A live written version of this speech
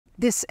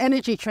this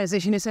energy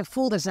transition is in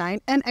full design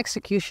and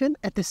execution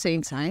at the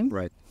same time.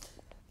 Right.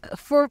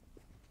 For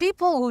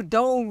people who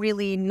don't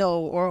really know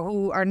or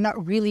who are not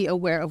really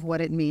aware of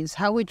what it means,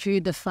 how would you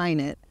define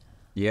it?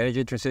 The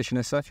energy transition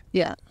as such?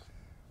 Yeah.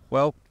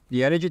 Well,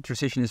 the energy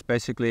transition is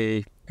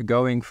basically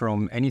going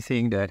from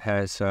anything that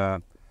has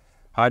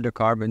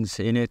hydrocarbons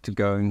in it to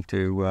going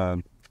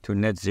to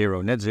net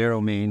zero. Net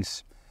zero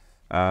means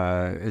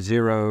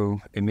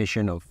zero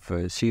emission of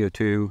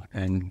CO2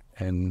 and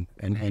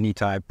any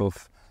type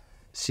of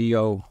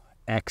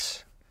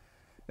COX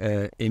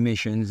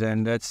emissions.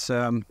 And that's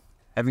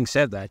having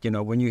said that,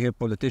 when you hear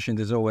politicians,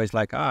 it's always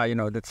like,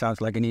 that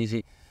sounds like an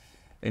easy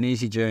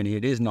journey.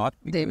 It is not.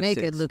 They make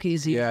it look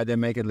easy. Yeah, they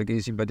make it look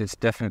easy, but it's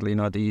definitely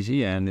not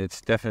easy, and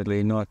it's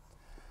definitely not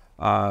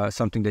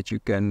something that you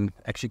can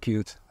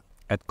execute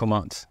at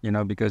command,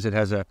 because it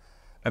has a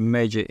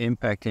major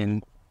impact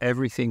in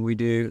everything we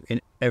do, in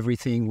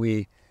everything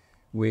we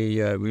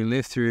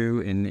live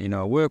through, in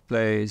our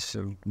workplace.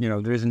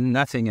 There is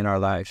nothing in our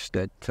lives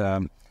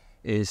that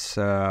is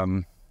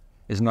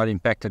not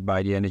impacted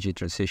by the energy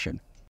transition.